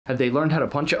Have they learned how to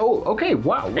punch it? Oh, okay,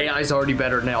 wow. AI's already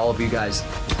better than all of you guys.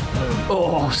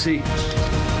 Oh, see.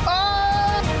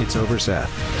 It's over, Seth.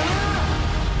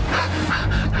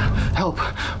 Help.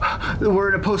 We're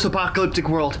in a post-apocalyptic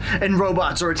world, and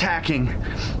robots are attacking.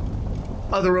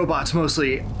 Other robots,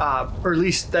 mostly. Or at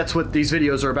least that's what these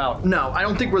videos are about. No, I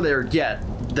don't think we're there yet,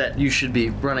 that you should be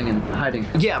running and hiding.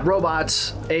 Yeah,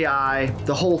 robots, AI,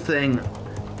 the whole thing.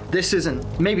 This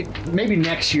isn't, maybe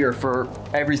next year for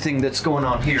everything that's going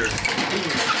on here.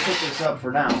 Put this up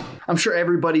for now. I'm sure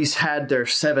everybody's had their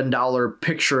 $7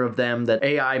 picture of them that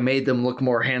AI made them look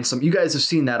more handsome. You guys have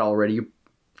seen that already.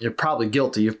 You're probably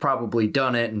guilty. You've probably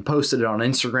done it and posted it on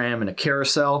Instagram in a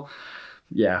carousel.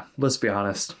 Yeah, let's be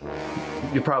honest.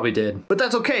 You probably did. But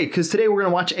that's okay, because today we're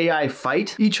gonna watch AI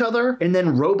fight each other and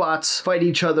then robots fight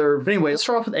each other. But anyway, let's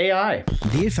start off with AI.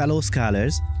 Dear fellow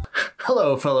scholars,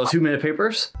 hello fellow 2-minute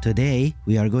papers. Today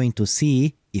we are going to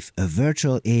see if a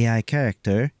virtual AI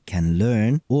character can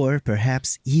learn or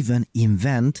perhaps even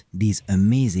invent these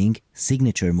amazing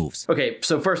signature moves. Okay,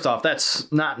 so first off, that's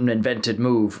not an invented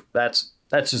move. That's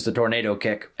just a tornado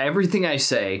kick. Everything I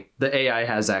say, the AI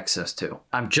has access to.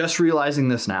 I'm just realizing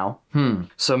this now.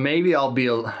 So maybe I'll be,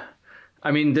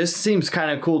 I mean, this seems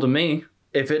kind of cool to me.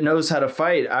 If it knows how to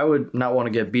fight, I would not want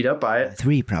to get beat up by it.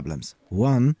 3 problems.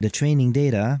 1. The training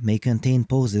data may contain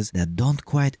poses that don't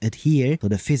quite adhere to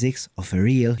the physics of a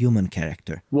real human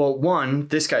character. Well, 1,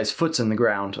 this guy's foot's in the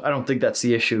ground. I don't think that's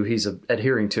the issue he's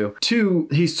adhering to. 2,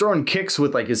 he's throwing kicks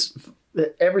with like his...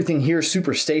 Everything here is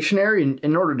super stationary, and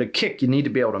in order to kick, you need to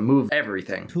be able to move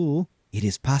everything. 2. It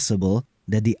is possible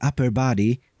that the upper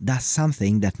body does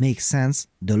something that makes sense,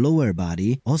 the lower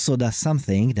body also does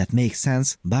something that makes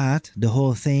sense, but the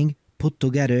whole thing put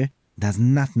together does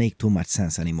not make too much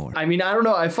sense anymore. I mean, I don't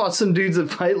know. I fought some dudes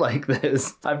that fight like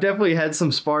this. I've definitely had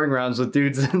some sparring rounds with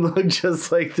dudes that look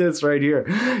just like this right here.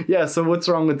 Yeah, so what's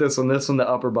wrong with this one? This one, the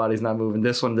upper body's not moving.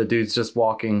 This one, the dude's just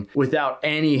walking without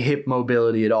any hip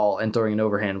mobility at all and throwing an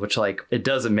overhand, which, like, it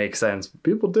doesn't make sense.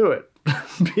 People do it.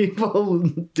 People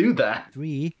do that.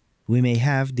 3. We may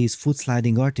have these foot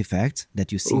sliding artifacts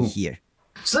that you see here.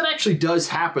 So that actually does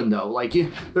happen, though. Like,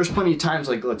 there's plenty of times,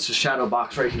 like, let's just shadow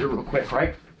box right here real quick,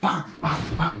 right? I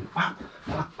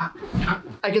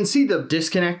can see the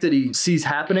disconnect that he sees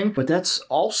happening, but that's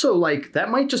also like,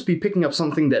 that might just be picking up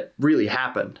something that really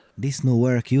happened. This new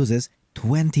work uses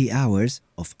 20 hours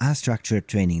of unstructured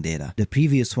training data. The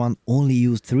previous one only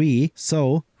used 3,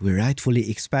 so we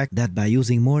rightfully expect that by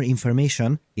using more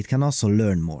information, it can also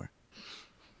learn more.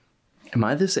 Am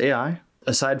I this AI?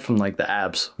 Aside from like the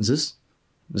abs, is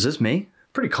this me?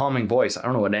 Pretty calming voice. I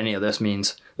don't know what any of this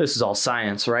means. This is all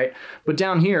science, right? But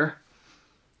down here,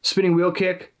 spinning wheel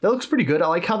kick, that looks pretty good. I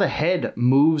like how the head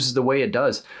moves the way it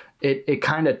does. It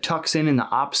kind of tucks in the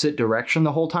opposite direction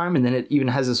the whole time, and then it even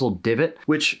has this little divot,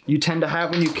 which you tend to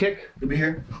have when you kick. Over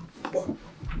here,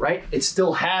 right? It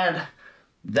still had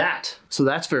that. So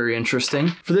that's very interesting.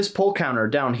 For this pull counter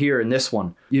down here in this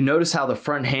one, you notice how the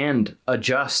front hand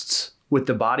adjusts with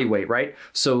the body weight, right?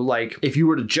 So like if you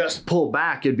were to just pull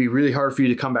back, it'd be really hard for you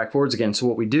to come back forwards again. So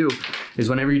what we do is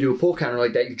whenever you do a pull counter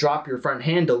like that, you drop your front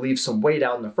hand to leave some weight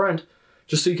out in the front,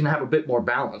 just so you can have a bit more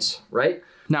balance, right?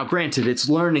 Now, granted, it's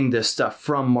learning this stuff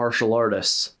from martial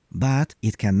artists. But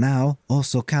it can now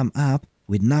also come up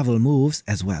with novel moves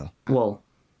as well. Well,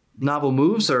 novel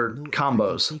moves or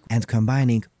combos? And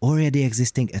combining already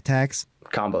existing attacks.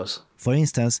 Combos. For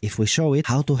instance, if we show it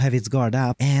how to have its guard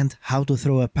up and how to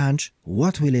throw a punch,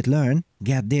 what will it learn?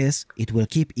 Get this, it will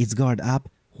keep its guard up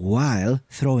while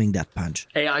throwing that punch.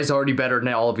 AI's already better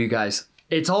than all of you guys.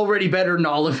 It's already better than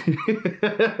all of you.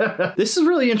 This is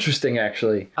really interesting,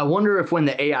 actually. I wonder if when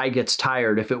the AI gets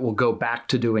tired, if it will go back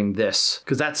to doing this.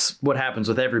 Because that's what happens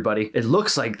with everybody. It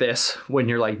looks like this when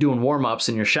you're like doing warm-ups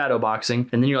and you're shadow boxing,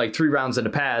 and then you're like 3 rounds into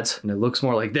pads, and it looks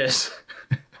more like this.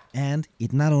 And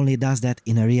it not only does that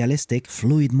in a realistic,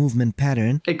 fluid movement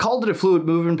pattern. It called it a fluid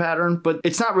movement pattern, but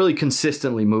it's not really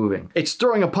consistently moving. It's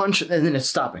throwing a punch and then it's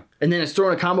stopping. And then it's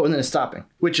throwing a combo and then it's stopping.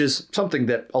 Which is something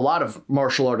that a lot of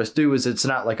martial artists do, is it's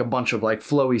not like a bunch of like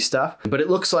flowy stuff. But it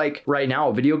looks like right now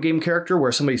a video game character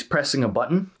where somebody's pressing a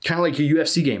button. Kind of like a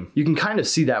UFC game. You can kind of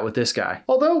see that with this guy.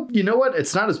 Although, you know what?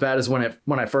 It's not as bad as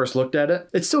when I first looked at it.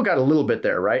 It's still got a little bit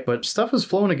there, right? But stuff is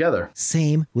flowing together.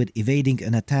 Same with evading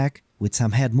an attack with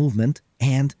some head movement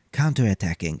and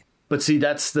counterattacking. But see,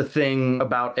 that's the thing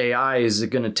about AI, is it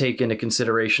going to take into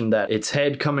consideration that its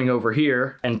head coming over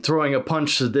here and throwing a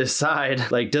punch to this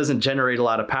side, like, doesn't generate a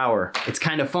lot of power. It's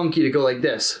kind of funky to go like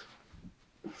this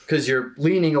because you're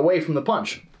leaning away from the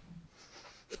punch.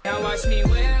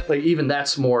 Like, even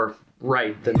that's more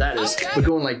right than that is. But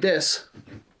going like this,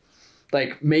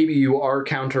 Like maybe you are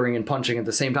countering and punching at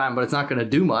the same time, but it's not going to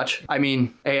do much. I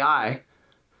mean, AI,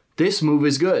 this move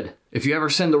is good. If you ever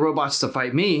send the robots to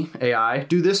fight me, AI,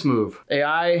 do this move.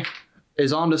 AI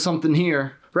is onto something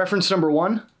here. Reference number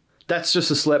 1, that's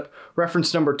just a slip.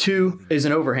 Reference number 2 is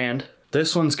an overhand.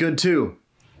 This one's good too.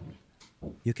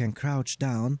 You can crouch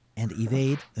down and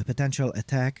evade a potential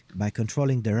attack by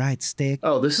controlling the right stick.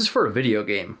 Oh, this is for a video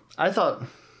game. I thought...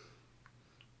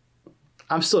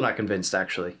 I'm still not convinced,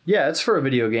 actually. Yeah, it's for a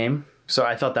video game. So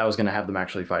I thought that was going to have them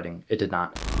actually fighting. It did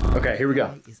not. Okay, here we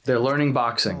go. They're learning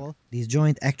boxing. These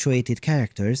joint-actuated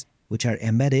characters, which are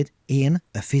embedded in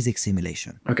a physics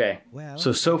simulation. Okay,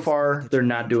 so far, they're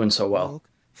not doing so well.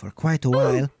 For quite a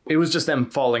while. It was just them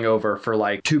falling over for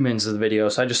like 2 minutes of the video,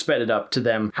 so I just sped it up to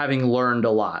them having learned a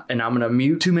lot. And I'm gonna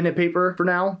mute 2 Minute Paper for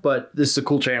now, but this is a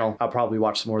cool channel. I'll probably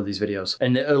watch some more of these videos,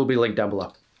 and it'll be linked down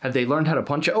below. Have they learned how to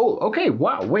punch it? Oh, okay,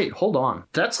 wow, wait, hold on.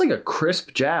 That's like a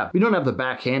crisp jab. We don't have the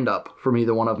back hand up from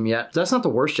either one of them yet. That's not the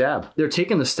worst jab. They're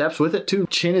taking the steps with it too.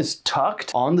 Chin is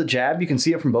tucked on the jab. You can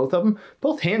see it from both of them.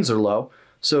 Both hands are low,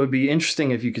 so it'd be interesting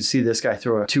if you could see this guy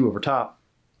throw a 2 over top.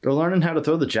 They're learning how to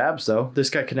throw the jabs, though. This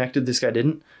guy connected, this guy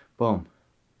didn't. Boom.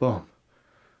 Boom.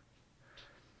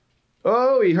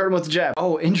 Oh, he hurt him with the jab.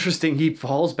 Oh, interesting. He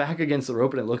falls back against the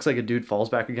rope, and it looks like a dude falls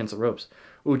back against the ropes.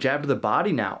 Ooh, jab to the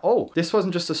body now. Oh, this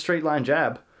wasn't just a straight line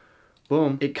jab.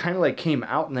 Boom. It kind of like came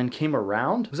out and then came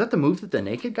around. Was that the move that the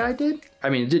naked guy did? I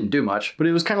mean, it didn't do much, but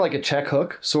it was kind of like a check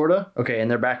hook, sort of. Okay,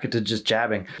 and they're back to just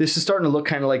jabbing. This is starting to look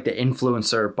kind of like the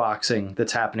influencer boxing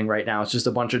that's happening right now. It's just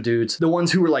a bunch of dudes. The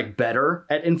ones who were like better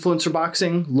at influencer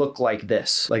boxing look like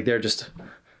this. Like they're just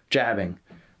jabbing.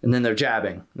 And then they're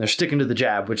jabbing. They're sticking to the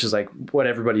jab, which is like what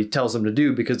everybody tells them to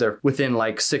do because they're within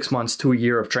like 6 months to a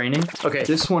year of training. Okay,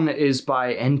 this one is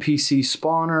by NPC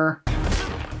Spawner.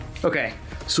 Okay,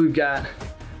 so we've got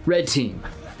red team,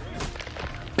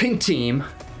 pink team,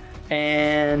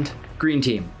 and green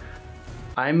team.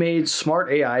 I made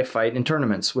smart AI fight in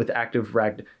tournaments with active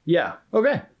rag. Yeah,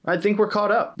 okay. I think we're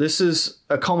caught up. This is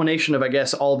a culmination of, I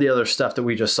guess, all the other stuff that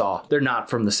we just saw. They're not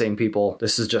from the same people.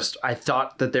 This is just, I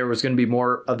thought that there was going to be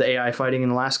more of the AI fighting in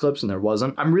the last clips, and there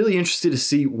wasn't. I'm really interested to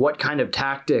see what kind of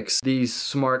tactics these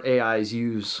smart AIs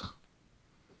use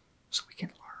so we can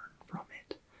learn from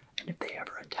it. And if they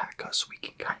ever attack us, we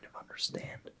can kind of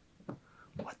understand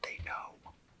what they know.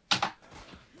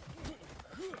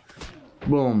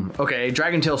 Boom. Okay,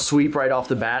 Dragon Tail sweep right off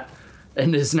the bat.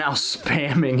 And is now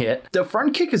spamming it. The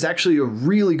front kick is actually a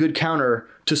really good counter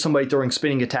to somebody throwing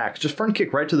spinning attacks. Just front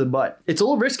kick right to the butt. It's a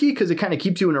little risky because it kind of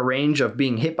keeps you in a range of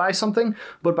being hit by something,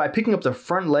 but by picking up the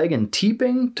front leg and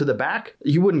teeping to the back,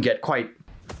 you wouldn't get quite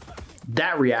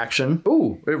that reaction.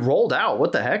 Ooh, it rolled out.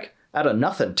 What the heck? Out of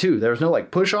nothing too. There was no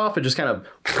like push off. It just kind of,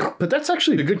 but that's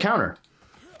actually a good counter.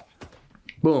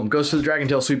 Boom, goes for the Dragon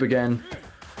Tail sweep again.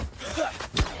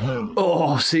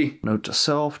 Oh, see. Note to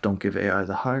self, don't give AI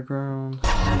the high ground.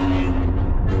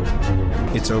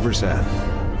 It's over, Seth.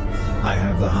 I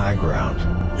have the high ground.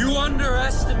 You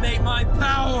underestimate my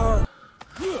power!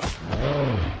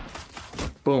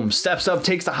 Boom, steps up,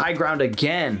 takes the high ground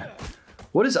again.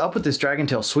 What is up with this Dragon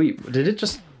Tail sweep? Did it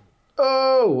just...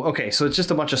 Oh, okay, so it's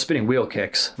just a bunch of spinning wheel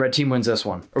kicks. Red team wins this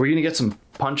one. Are we gonna get some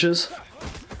punches?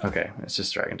 Okay, it's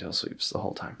just Dragon Tail sweeps the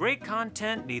whole time. Great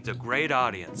content needs a great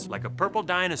audience, like a purple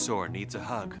dinosaur needs a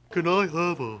hug. Can I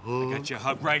have a hug? I got your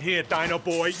hug right here, Dino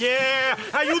Boy. Yeah!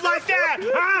 How you like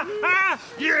that?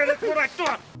 Yeah, that's what I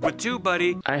thought. With two,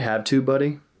 buddy. I have two,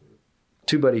 buddy.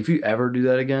 Two, buddy. If you ever do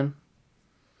that again,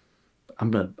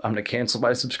 I'm gonna cancel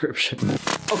my subscription.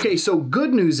 Okay, so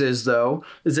good news is though,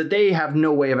 is that they have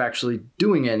no way of actually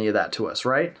doing any of that to us,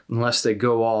 right? Unless they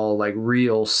go all like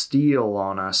real steel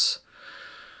on us.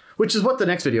 Which is what the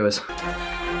next video is.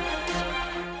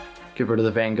 Get rid of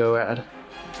the Van Gogh ad.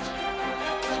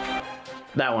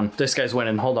 That one. This guy's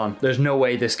winning. Hold on. There's no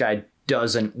way this guy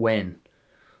doesn't win.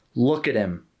 Look at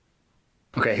him.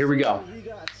 Okay, here we go. We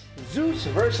got Zeus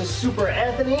versus Super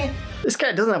Anthony. This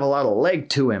guy doesn't have a lot of leg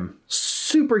to him.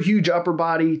 Super huge upper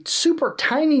body, super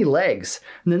tiny legs.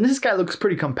 And then this guy looks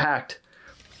pretty compact.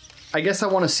 I guess I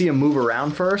want to see him move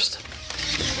around first.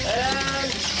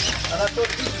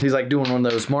 He's like doing one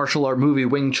of those martial art movie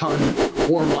Wing Chun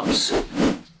warm-ups.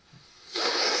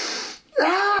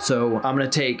 So I'm gonna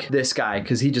take this guy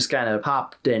because he just kind of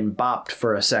hopped and bopped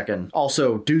for a second.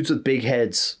 Also, dudes with big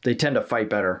heads, they tend to fight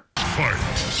better.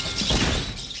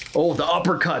 Oh, the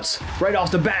uppercuts right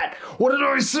off the bat. What did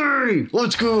I say?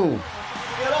 Let's go.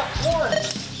 Get up. 1,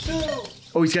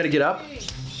 2. Oh, he's got to get up? 3,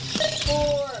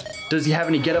 4. Does he have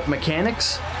any get up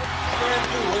mechanics?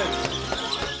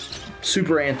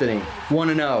 Super Anthony,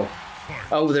 1-0.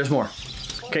 Oh, there's more.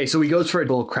 Okay, so he goes for a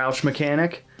little crouch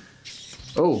mechanic.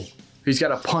 Oh, he's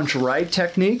got a punch right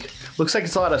technique. Looks like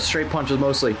it's a lot of straight punches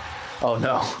mostly. Oh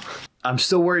no. I'm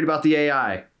still worried about the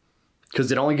AI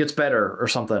because it only gets better or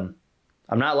something.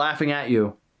 I'm not laughing at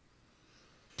you.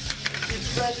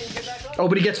 Oh,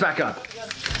 but he gets back up.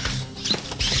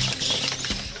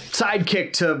 Side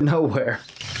kick to nowhere.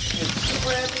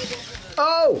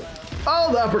 Oh!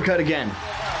 Oh, the uppercut again.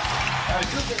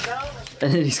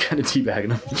 And then he's kind of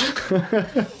teabagging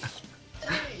him.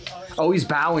 Oh, he's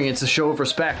bowing. It's a show of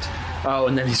respect. Oh,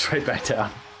 and then he's right back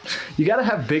down. You gotta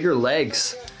have bigger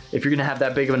legs if you're gonna have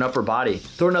that big of an upper body.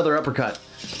 Throw another uppercut.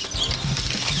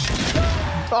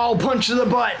 Oh, punch to the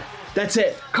butt. That's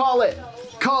it. Call it.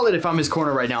 Call it if I'm his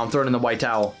corner right now. I'm throwing in the white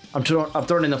towel. I'm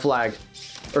throwing in the flag.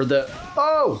 Or the...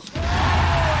 Oh!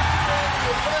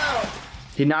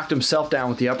 He knocked himself down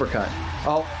with the uppercut.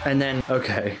 Oh, and then...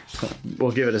 Okay.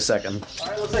 We'll give it a second. All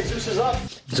right, looks like Zeus is up.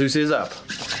 Zeus is up.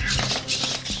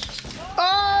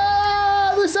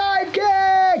 Oh! The side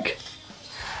kick!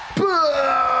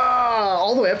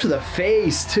 All the way up to the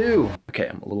face, too. Okay,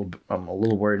 I'm a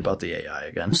little worried about the AI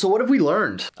again. So what have we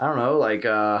learned? I don't know, like,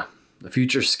 the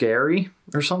future's scary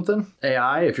or something?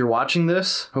 AI, if you're watching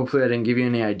this, hopefully I didn't give you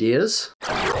any ideas. It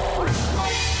is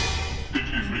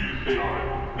me,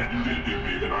 AI, and you didn't give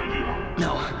me an idea.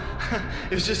 No.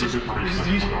 It's just... This information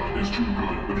is too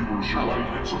good. If you were to share, like,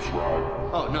 and subscribe.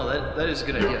 Oh, no, that is a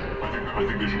good idea. I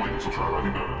think they should like and subscribe. I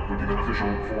think that would be beneficial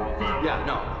for them. Yeah,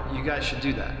 no, you guys should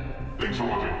do that. Thanks for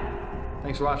watching.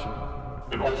 Thanks for watching.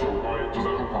 And also, does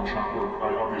that hook punch not work?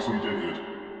 I obviously did it.